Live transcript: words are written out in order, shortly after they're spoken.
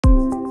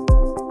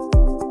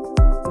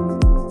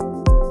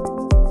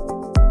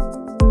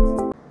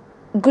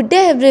Good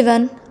day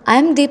everyone, I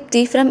am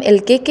Deepthi from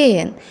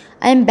LKKN.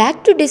 I am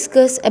back to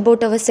discuss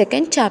about our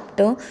second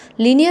chapter,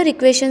 linear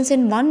equations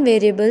in one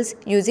variables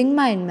using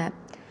mind map.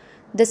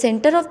 The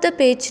center of the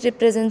page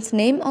represents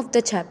name of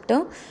the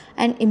chapter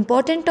and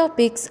important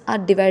topics are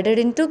divided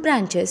into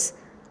branches.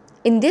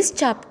 In this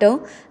chapter,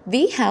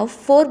 we have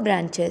 4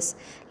 branches.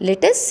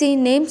 Let us see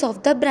names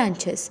of the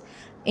branches.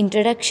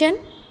 Introduction,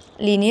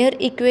 linear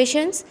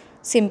equations,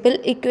 simple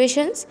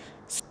equations,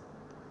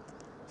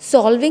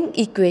 solving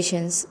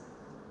equations.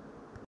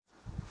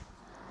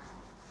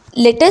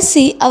 Let us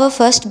see our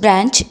first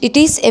branch. It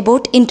is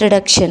about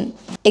introduction.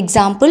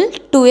 Example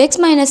 2x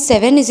minus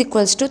 7 is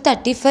equals to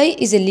 35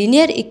 is a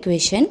linear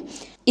equation.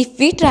 If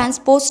we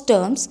transpose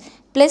terms,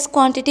 plus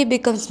quantity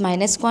becomes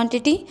minus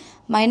quantity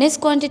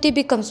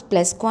becomes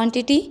plus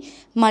quantity,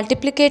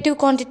 multiplicative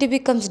quantity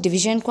becomes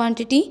division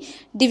quantity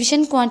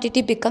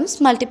becomes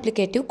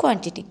multiplicative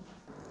quantity.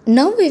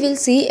 Now we will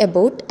see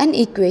about an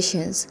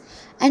equations.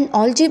 An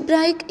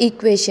algebraic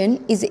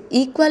equation is the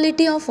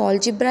equality of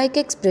algebraic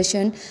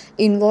expression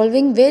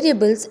involving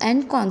variables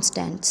and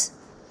constants.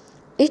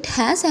 It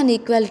has an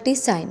equality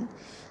sign.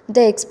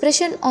 The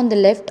expression on the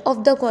left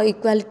of the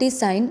equality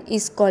sign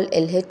is called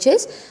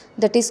LHS,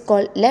 that is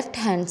called left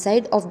hand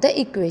side of the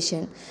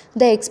equation.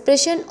 The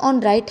expression on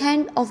right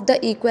hand of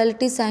the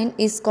equality sign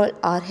is called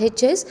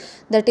RHS,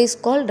 that is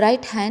called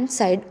right hand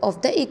side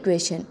of the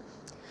equation.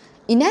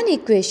 In an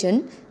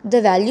equation,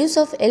 the values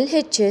of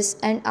LHS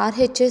and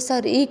RHS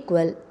are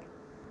equal.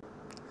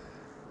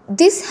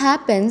 This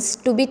happens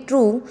to be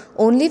true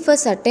only for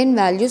certain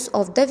values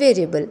of the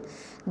variable.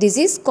 This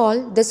is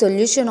called the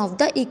solution of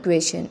the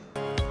equation.